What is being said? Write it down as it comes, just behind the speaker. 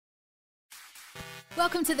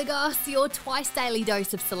Welcome to The Goss, your twice daily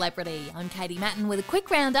dose of celebrity. I'm Katie Matten with a quick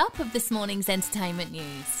roundup of this morning's entertainment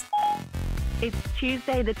news. It's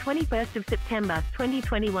Tuesday, the 21st of September,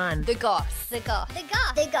 2021. The Goss. The Goss. The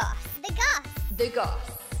Goss. The Goss. The Goss. The Goss.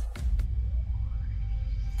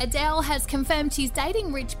 Adele has confirmed she's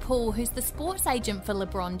dating Rich Paul, who's the sports agent for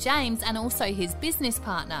LeBron James and also his business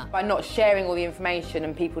partner. By not sharing all the information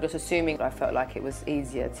and people just assuming, I felt like it was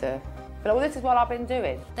easier to... But well, this is what I've been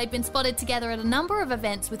doing. They've been spotted together at a number of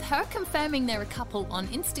events, with her confirming they're a couple on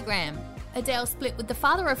Instagram. Adele split with the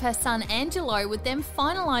father of her son, Angelo, with them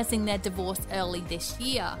finalising their divorce early this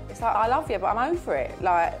year. It's like, I love you, but I'm over it.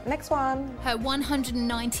 Like, next one. Her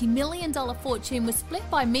 $190 million fortune was split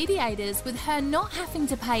by mediators, with her not having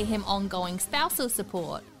to pay him ongoing spousal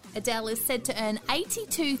support. Adele is said to earn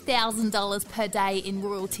 $82,000 per day in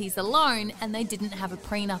royalties alone, and they didn't have a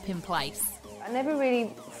prenup in place. I never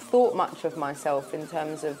really thought much of myself in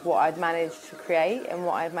terms of what I'd managed to create and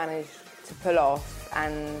what I'd managed to pull off,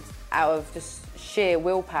 and out of just sheer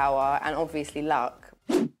willpower and obviously luck.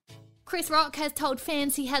 Chris Rock has told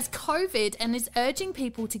fans he has COVID and is urging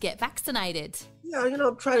people to get vaccinated.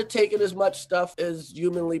 Yeah, try to take in as much stuff as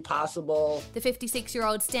humanly possible. The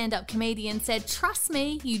 56-year-old stand-up comedian said, "Trust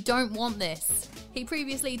me, you don't want this." He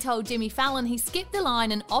previously told Jimmy Fallon he skipped the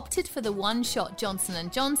line and opted for the one-shot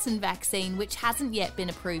Johnson & Johnson vaccine, which hasn't yet been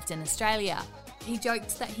approved in Australia. He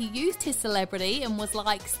joked that he used his celebrity and was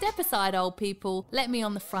like, "Step aside, old people, let me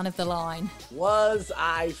on the front of the line." Was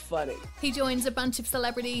I funny? He joins a bunch of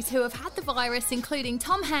celebrities who have had the virus, including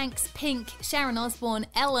Tom Hanks, Pink, Sharon Osbourne,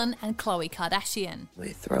 Ellen and Khloe Kardashian. My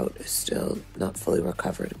throat is still not fully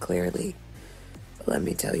recovered clearly, but let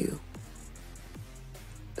me tell you,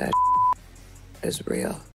 that is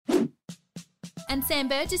real. And Sam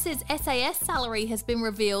Burgess's SAS salary has been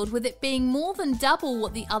revealed, with it being more than double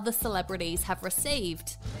what the other celebrities have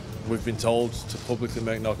received. We've been told to publicly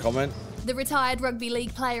make no comment. The retired rugby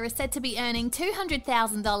league player is said to be earning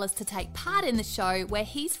 $200,000 to take part in the show, where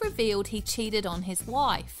he's revealed he cheated on his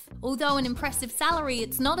wife. Although an impressive salary,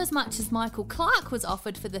 it's not as much as Michael Clarke was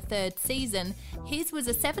offered for the third season. His was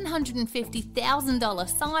a $750,000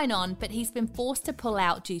 sign-on, but he's been forced to pull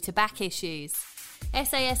out due to back issues.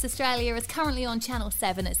 SAS Australia is currently on Channel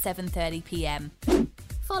 7 at 7:30pm.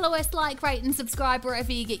 Follow us, like, rate and subscribe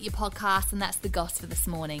wherever you get your podcasts, and that's The Goss for this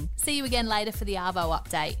morning. See you again later for the Arvo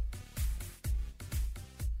update.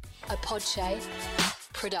 A Podshape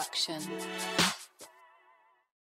production.